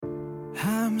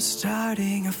I'm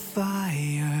starting a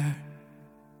fire.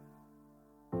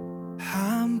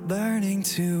 I'm burning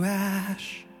to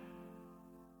ash.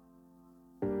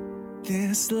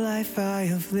 This life I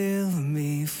have lived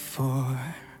me for.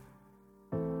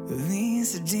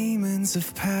 These demons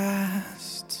have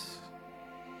passed.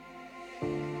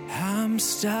 I'm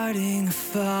starting a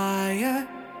fire.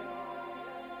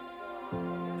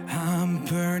 I'm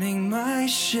burning my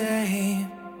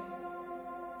shame.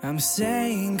 I'm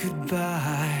saying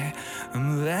goodbye.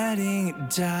 I'm letting it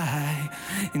die,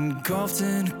 engulfed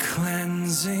in a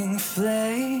cleansing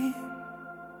flame.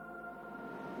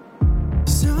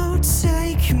 So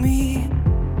take me,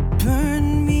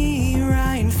 burn me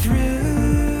right through.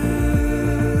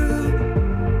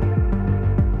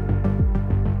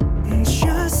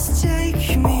 Just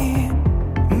take me,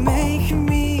 make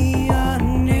me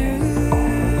anew.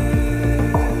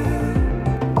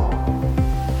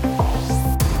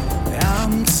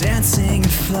 I'm dancing in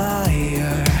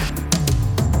fire.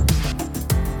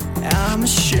 I'm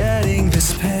shedding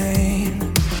this pain.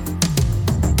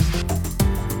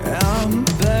 I'm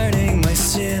burning my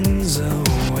sins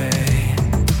away,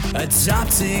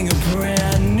 adopting a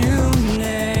brand new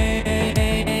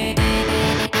name. And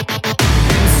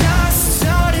I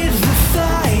started the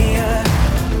fire,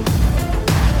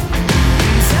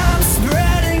 and I'm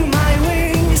spreading my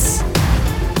wings.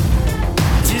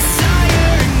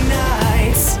 Desire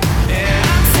ignites, and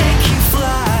I'm taking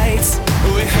flight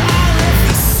with all of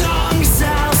the songs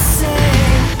I'll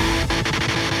sing.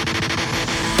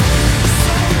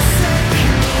 So take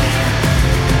me,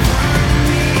 burn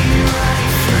me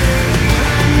right through,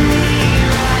 burn me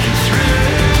right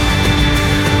through.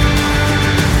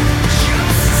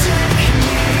 Just take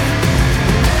me,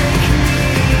 make me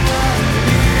anew,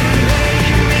 make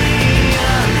me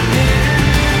anew.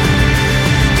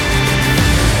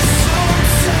 So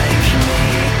take me,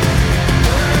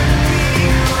 burn me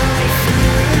right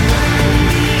through, burn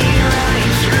me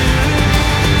right through.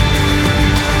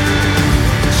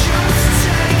 Just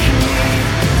take me,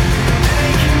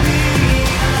 make me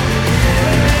anew,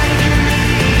 make me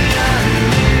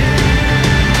anew.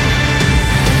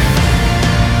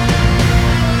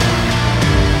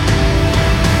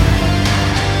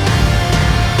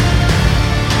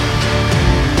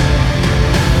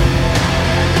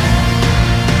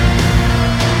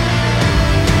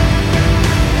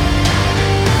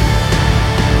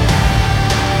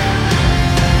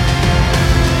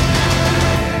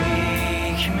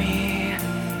 Take me,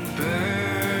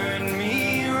 burn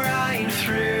me right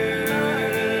through.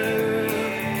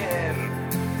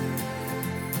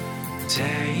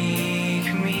 Take